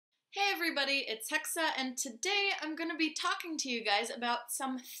Hey everybody, it's Hexa, and today I'm going to be talking to you guys about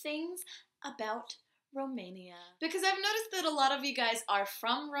some things about Romania. Because I've noticed that a lot of you guys are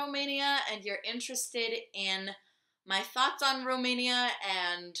from Romania and you're interested in my thoughts on Romania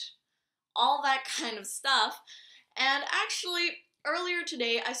and all that kind of stuff. And actually, earlier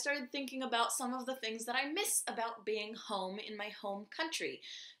today I started thinking about some of the things that I miss about being home in my home country.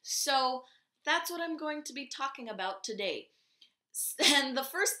 So that's what I'm going to be talking about today. And the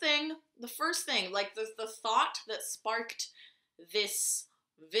first thing, like the thought that sparked this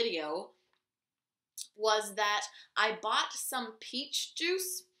video was that I bought some peach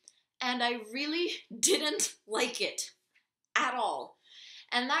juice and I really didn't like it at all.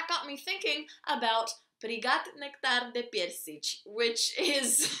 And that got me thinking about Prigat nectar de piersici, which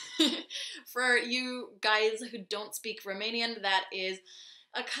is, for you guys who don't speak Romanian, that is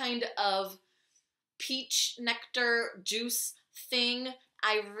a kind of peach nectar juice thing.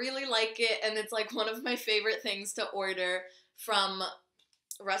 I really like it, and it's like one of my favorite things to order from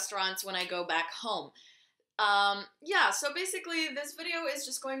restaurants when I go back home. Yeah, so basically this video is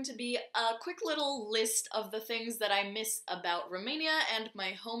just going to be a quick little list of the things that I miss about Romania and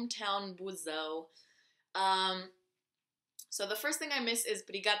my hometown Buzău. So the first thing I miss is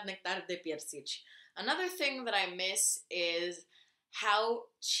Brigat Nectar de Piersici. Another thing that I miss is how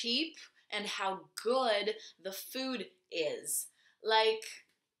cheap and how good the food is. Like,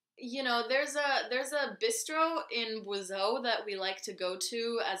 you know, there's a bistro in Buzău that we like to go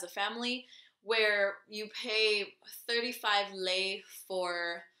to as a family where you pay 35 lei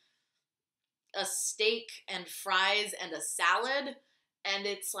for a steak and fries and a salad, and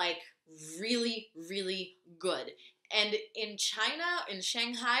it's like really, really good. And in China, in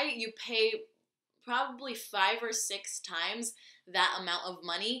Shanghai, you pay probably 5 or 6 times that amount of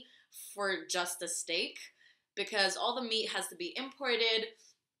money for just a steak because all the meat has to be imported.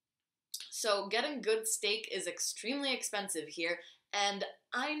 So getting good steak is extremely expensive here, and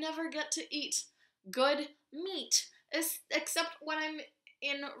I never get to eat good meat except when I'm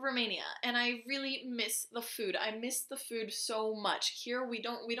in Romania, and I really miss the food. I miss the food so much. Here we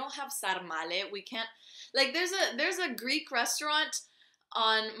don't have sarmale. We can't, like, there's a Greek restaurant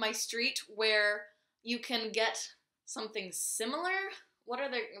on my street where you can get something similar. What are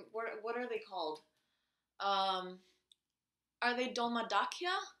they called? Are they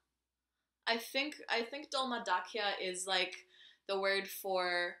dolmadakia? I think dolmadakia is like the word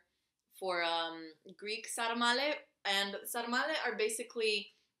for Greek sarmale, and sarmale are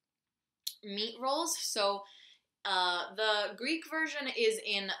basically meat rolls. So the Greek version is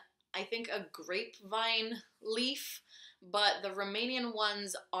in, I think, a grapevine leaf, but the Romanian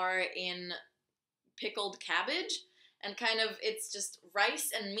ones are in pickled cabbage, and kind of it's just rice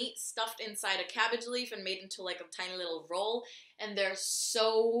and meat stuffed inside a cabbage leaf and made into like a tiny little roll, and they're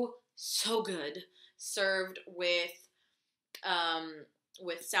so good served with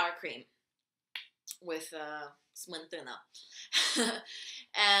sour cream, with smântână.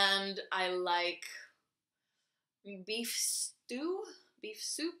 And I like beef stew, beef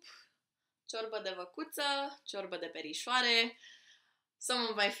soup, ciorbă de văcuță, ciorbă de perișoare, some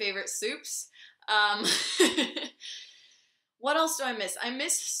of my favorite soups. What else do I miss? I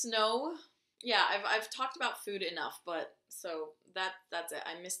miss snow. Yeah, I've talked about food enough, but so that's it.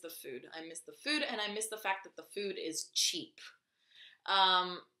 I miss the food. I miss the food, and I miss the fact that the food is cheap.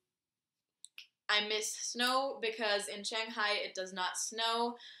 I miss snow because in Shanghai it does not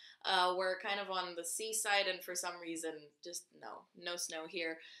snow. We're kind of on the seaside, and for some reason, just no snow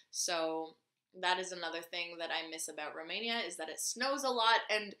here. So that is another thing that I miss about Romania, is that it snows a lot,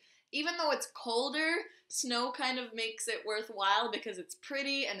 and even though it's colder, snow kind of makes it worthwhile because it's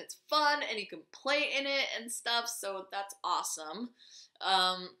pretty and it's fun and you can play in it and stuff, so that's awesome.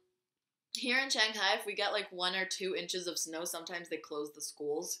 Here in Shanghai, if we get like 1 or 2 inches of snow, sometimes they close the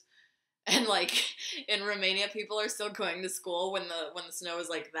schools. And like in Romania, people are still going to school when the snow is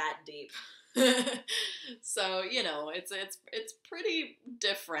like that deep. So, you know, it's pretty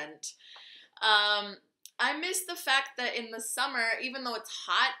different. I miss the fact that in the summer, even though it's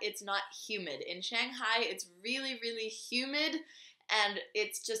hot, it's not humid. In Shanghai, it's really, really humid, and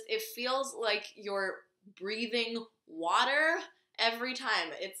it's just, it feels like you're breathing water every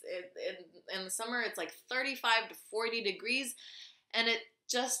time. In the summer, it's like 35 to 40 degrees, and it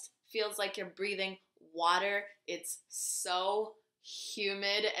just feels like you're breathing water. It's so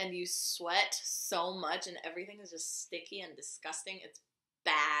humid, and you sweat so much, and everything is just sticky and disgusting. It's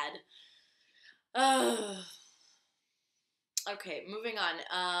bad. Okay, moving on.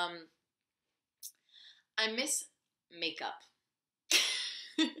 I miss makeup.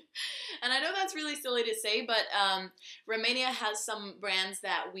 And I know that's really silly to say, but Romania has some brands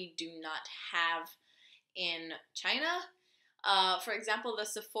that we do not have in China. For example, the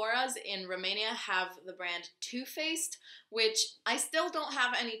Sephora's in Romania have the brand Too Faced, which I still don't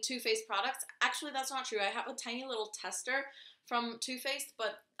have any Too Faced products. Actually, that's not true. I have a tiny little tester from Too Faced,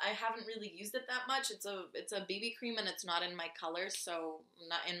 but I haven't really used it that much. It's a BB cream and it's not in my color, so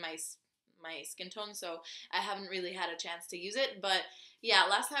not in my skin tone, so I haven't really had a chance to use it. But yeah,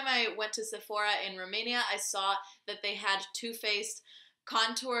 last time I went to Sephora in Romania, I saw that they had Too Faced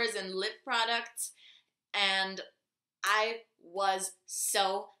contours and lip products, and I was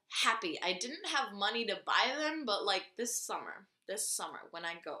so happy. I didn't have money to buy them, but like this summer when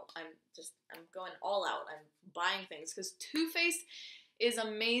I go, I'm going all out. I'm buying things because Too Faced is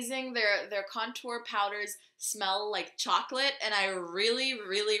amazing. Their contour powders smell like chocolate, and I really,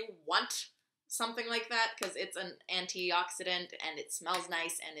 really want something like that because it's an antioxidant and it smells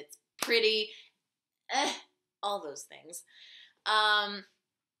nice and it's pretty. All those things.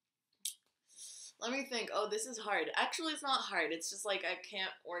 Let me think. Oh, this is hard. Actually, it's not hard. It's just like I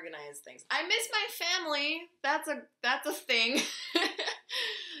can't organize things. I miss my family. That's a thing.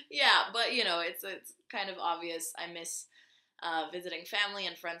 Yeah, but you know, it's kind of obvious. I miss visiting family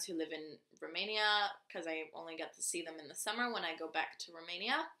and friends who live in Romania because I only get to see them in the summer when I go back to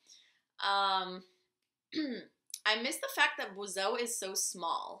Romania. I miss the fact that Buzhou is so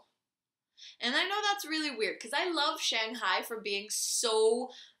small. And I know that's really weird because I love Shanghai for being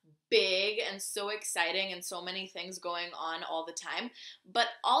so big and so exciting and so many things going on all the time. But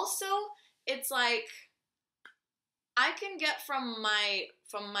also, it's like I can get from my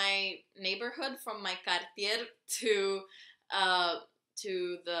neighborhood, from my quartier to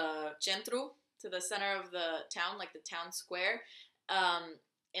the centro, to the center of the town, like the town square,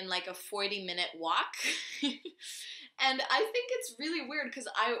 in like a 40-minute walk. And I think it's really weird because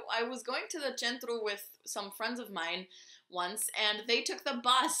I was going to the centro with some friends of mine once, and they took the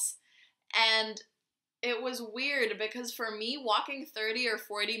bus. And it was weird because for me, walking 30 or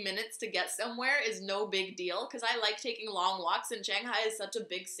 40 minutes to get somewhere is no big deal because I like taking long walks, and Shanghai is such a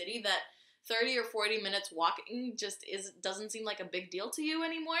big city that 30 or 40 minutes walking just doesn't seem like a big deal to you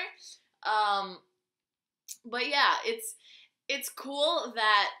anymore. But yeah, it's cool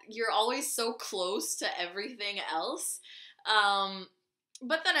that you're always so close to everything else.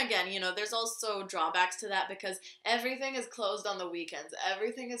 But then again, you know, there's also drawbacks to that because everything is closed on the weekends.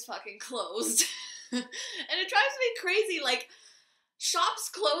 Everything is fucking closed. And it drives me crazy. Like, shops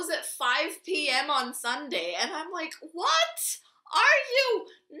close at 5 p.m. on Sunday. And I'm like, what are you?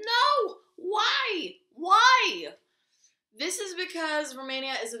 No! Why? Why? This is because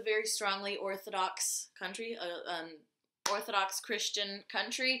Romania is a very strongly Orthodox country, an Orthodox Christian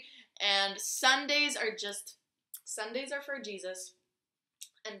country. And Sundays are for Jesus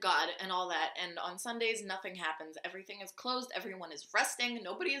and God and all that, and on Sundays nothing happens. Everything is closed, everyone is resting,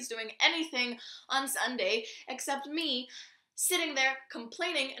 nobody is doing anything on Sunday except me sitting there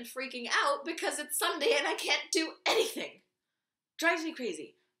complaining and freaking out because it's Sunday and I can't do anything. Drives me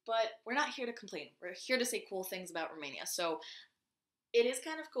crazy, but we're not here to complain. We're here to say cool things about Romania. So it is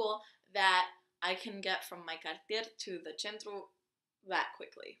kind of cool that I can get from my quartier to the centro that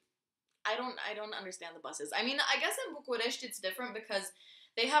quickly. I don't understand the buses. I mean, I guess in Bucharest it's different because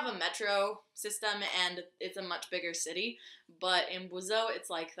they have a metro system and it's a much bigger city, but in Buzhou it's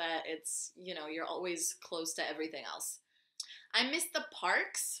like that. It's, you know, you're always close to everything else. I miss the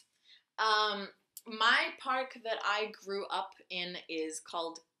parks. My park that I grew up in is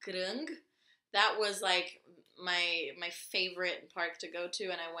called Krung. That was like my favorite park to go to,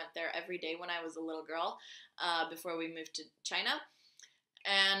 and I went there every day when I was a little girl before we moved to China.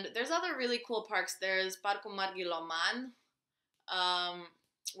 And there's other really cool parks. There's Parcul Marghiloman,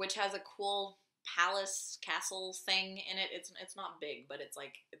 which has a cool palace castle thing in it. It's not big, but it's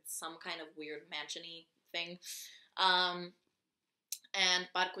some kind of weird mansion-y thing. And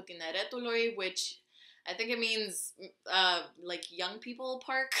Parcul Tineretului, which I think it means like young people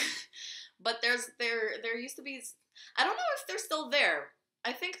park. But there used to be, I don't know if they're still there.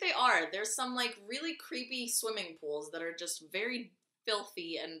 I think they are. There's some like really creepy swimming pools that are just very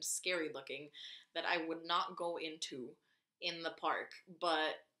filthy and scary looking that I would not go into in the park,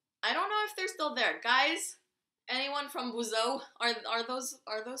 but I don't know if they're still there. Guys, anyone from Buzhou, are those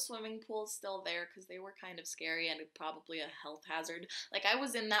swimming pools still there? Because they were kind of scary and probably a health hazard. Like, I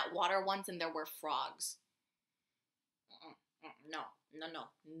was in that water once and there were frogs.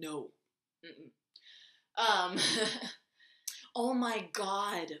 No. Oh my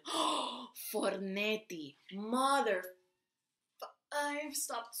god. Fornetti. I've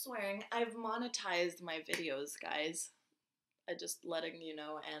stopped swearing. I've monetized my videos, guys. I just letting you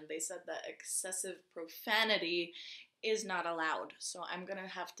know, and they said that excessive profanity is not allowed, so I'm gonna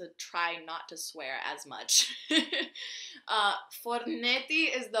have to try not to swear as much.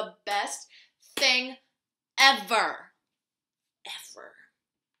 Fornetti is the best thing ever. Ever.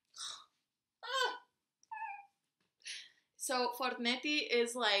 So Fornetti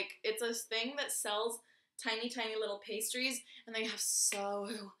is like, it's a thing that sells tiny, tiny little pastries, and they have so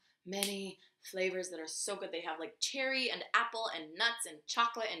many flavors that are so good. They have like cherry and apple and nuts and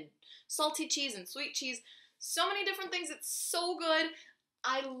chocolate and salty cheese and sweet cheese. So many different things. It's so good.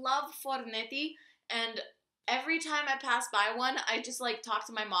 I love Fornetti, and every time I pass by one, I just like talk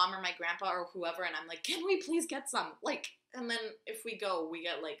to my mom or my grandpa or whoever, and I'm like, can we please get some? Like, and then if we go, we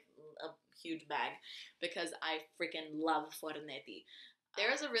get like a huge bag because I freaking love Fornetti.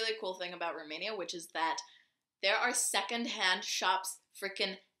 There is a really cool thing about Romania, which is that there are secondhand shops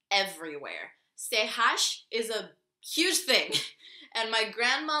freaking everywhere. Sehash is a huge thing, and my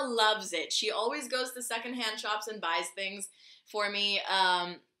grandma loves it. She always goes to secondhand shops and buys things for me.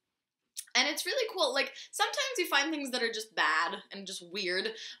 And it's really cool. Like, sometimes you find things that are just bad and just weird,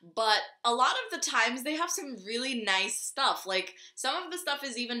 but a lot of the times they have some really nice stuff. Like, some of the stuff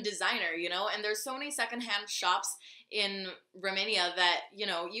is even designer, you know? And there's so many secondhand shops in Romania that, you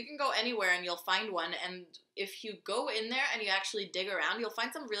know, you can go anywhere and you'll find one. And if you go in there and you actually dig around, you'll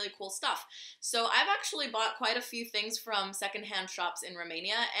find some really cool stuff. So I've actually bought quite a few things from secondhand shops in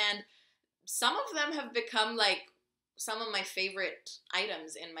Romania, and some of them have become, like, some of my favorite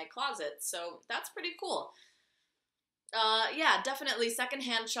items in my closet, so that's pretty cool. Yeah, definitely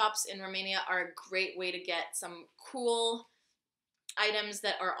secondhand shops in Romania are a great way to get some cool items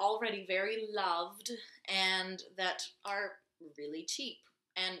that are already very loved and that are really cheap.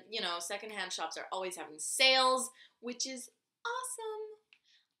 And, you know, secondhand shops are always having sales, which is awesome.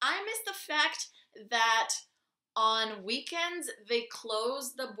 I miss the fact that on weekends they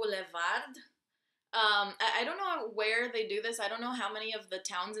close the boulevard. I don't know where they do this. I don't know how many of the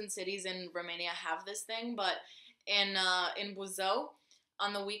towns and cities in Romania have this thing, but in Buzău,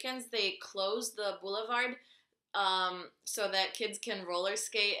 on the weekends they close the boulevard so that kids can roller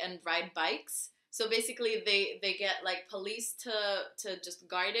skate and ride bikes. So basically they get like police to just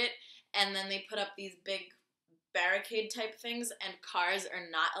guard it, and then they put up these big barricade type things, and cars are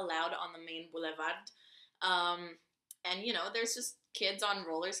not allowed on the main boulevard. And you know, there's just kids on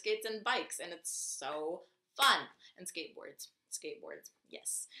roller skates and bikes, and it's so fun. And skateboards,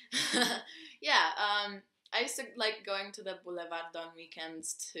 yes. Yeah, I used to like going to the boulevard on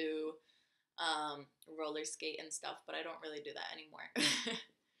weekends to roller skate and stuff, but I don't really do that anymore.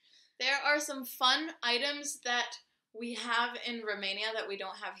 There are some fun items that we have in Romania that we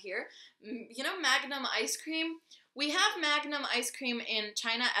don't have here. You know, Magnum ice cream? We have Magnum ice cream in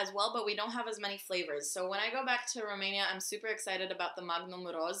China as well, but we don't have as many flavors. So when I go back to Romania, I'm super excited about the Magnum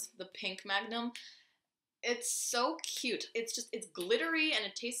Roz, the pink Magnum. It's so cute. It's glittery and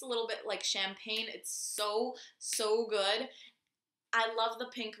it tastes a little bit like champagne. It's so, so good. I love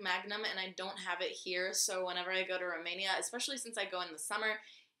the pink Magnum, and I don't have it here. So whenever I go to Romania, especially since I go in the summer,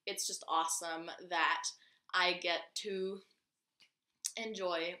 it's just awesome that I get to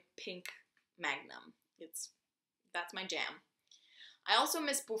enjoy pink Magnum. That's my jam. I also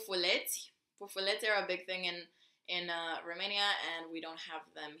miss bufuleți. Bufuleți are a big thing in Romania, and we don't have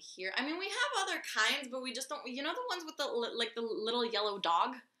them here. I mean, we have other kinds, but we just don't. You know the ones with the little yellow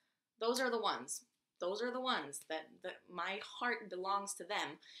dog? Those are the ones. Those are the ones that my heart belongs to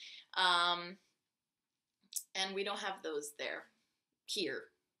them. And we don't have those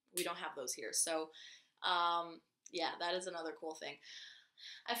here. We don't have those here. So, yeah, that is another cool thing.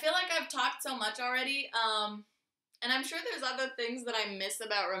 I feel like I've talked so much already, and I'm sure there's other things that I miss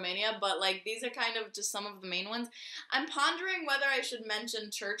about Romania, but like these are kind of just some of the main ones. I'm pondering whether I should mention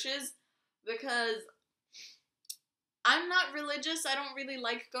churches, because I'm not religious. I don't really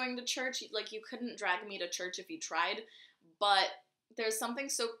like going to church. Like, you couldn't drag me to church if you tried, but there's something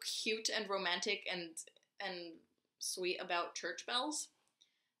so cute and romantic and sweet about church bells.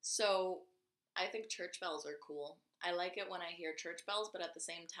 So I think church bells are cool. I like it when I hear church bells, but at the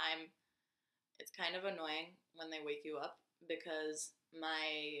same time, it's kind of annoying when they wake you up, because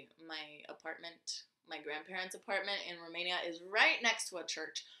my apartment, my grandparents' apartment in Romania is right next to a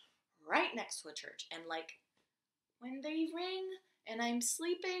church. Right next to a church. And like, when they ring and I'm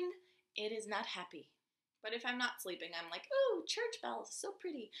sleeping, it is not happy. But if I'm not sleeping, I'm like, ooh, church bells, so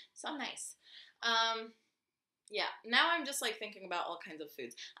pretty, so nice. Yeah, now I'm just like thinking about all kinds of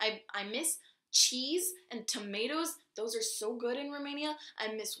foods. I miss cheese and tomatoes. Those are so good in Romania.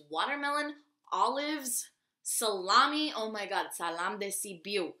 I miss watermelon, olives, salami. Oh my god, salam de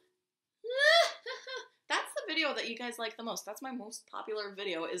Sibiu. That's the video that you guys like the most? That's my most popular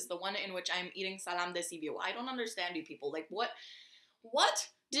video, is the one in which I'm eating salam de Sibiu. I don't understand you people. Like, what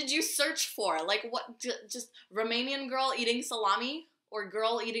did you search for? Like, what, just Romanian girl eating salami? Or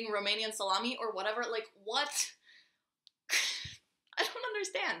girl eating Romanian salami? Or whatever? Like, what? I don't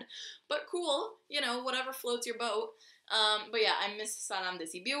understand. But cool, you know, whatever floats your boat. But yeah, I miss salam de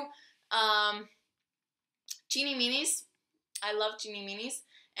Sibiu. Chini minis. I love chini minis.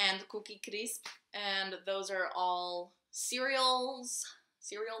 And cookie crisp. And those are all cereal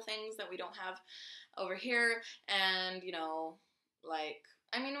things that we don't have over here. And, you know, like,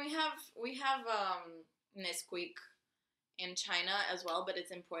 I mean, we have Nesquik in China as well, but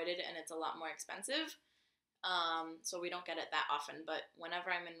it's imported and it's a lot more expensive. So we don't get it that often, but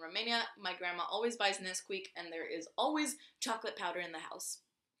whenever I'm in Romania, my grandma always buys Nesquik, and there is always chocolate powder in the house.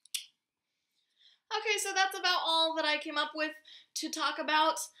 Okay, so that's about all that I came up with to talk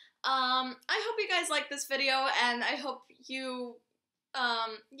about. I hope you guys liked this video, and I hope you,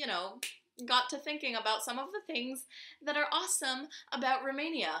 you know, got to thinking about some of the things that are awesome about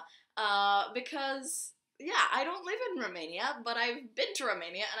Romania, because, yeah, I don't live in Romania, but I've been to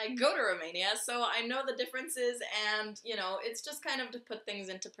Romania, and I go to Romania, so I know the differences, and, you know, it's just kind of to put things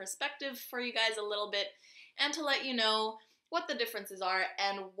into perspective for you guys a little bit, and to let you know what the differences are,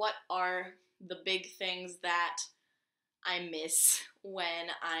 and what are the big things that I miss when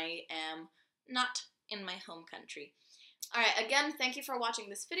I am not in my home country. Alright, again, thank you for watching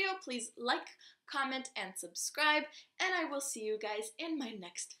this video. Please like, comment, and subscribe, and I will see you guys in my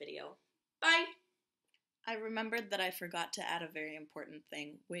next video. Bye! I remembered that I forgot to add a very important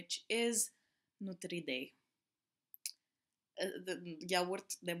thing, which is Nutri-Day. The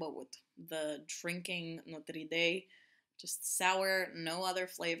yaourt de băut. The drinking Nutri-Day. Just sour, no other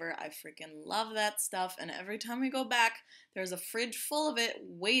flavor. I freaking love that stuff, and every time we go back, there's a fridge full of it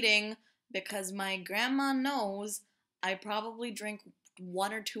waiting, because my grandma knows I probably drink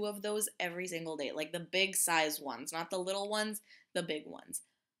 1 or 2 of those every single day. Like the big size ones, not the little ones, the big ones.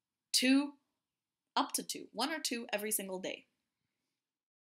 2, up to 2, 1 or 2 every single day.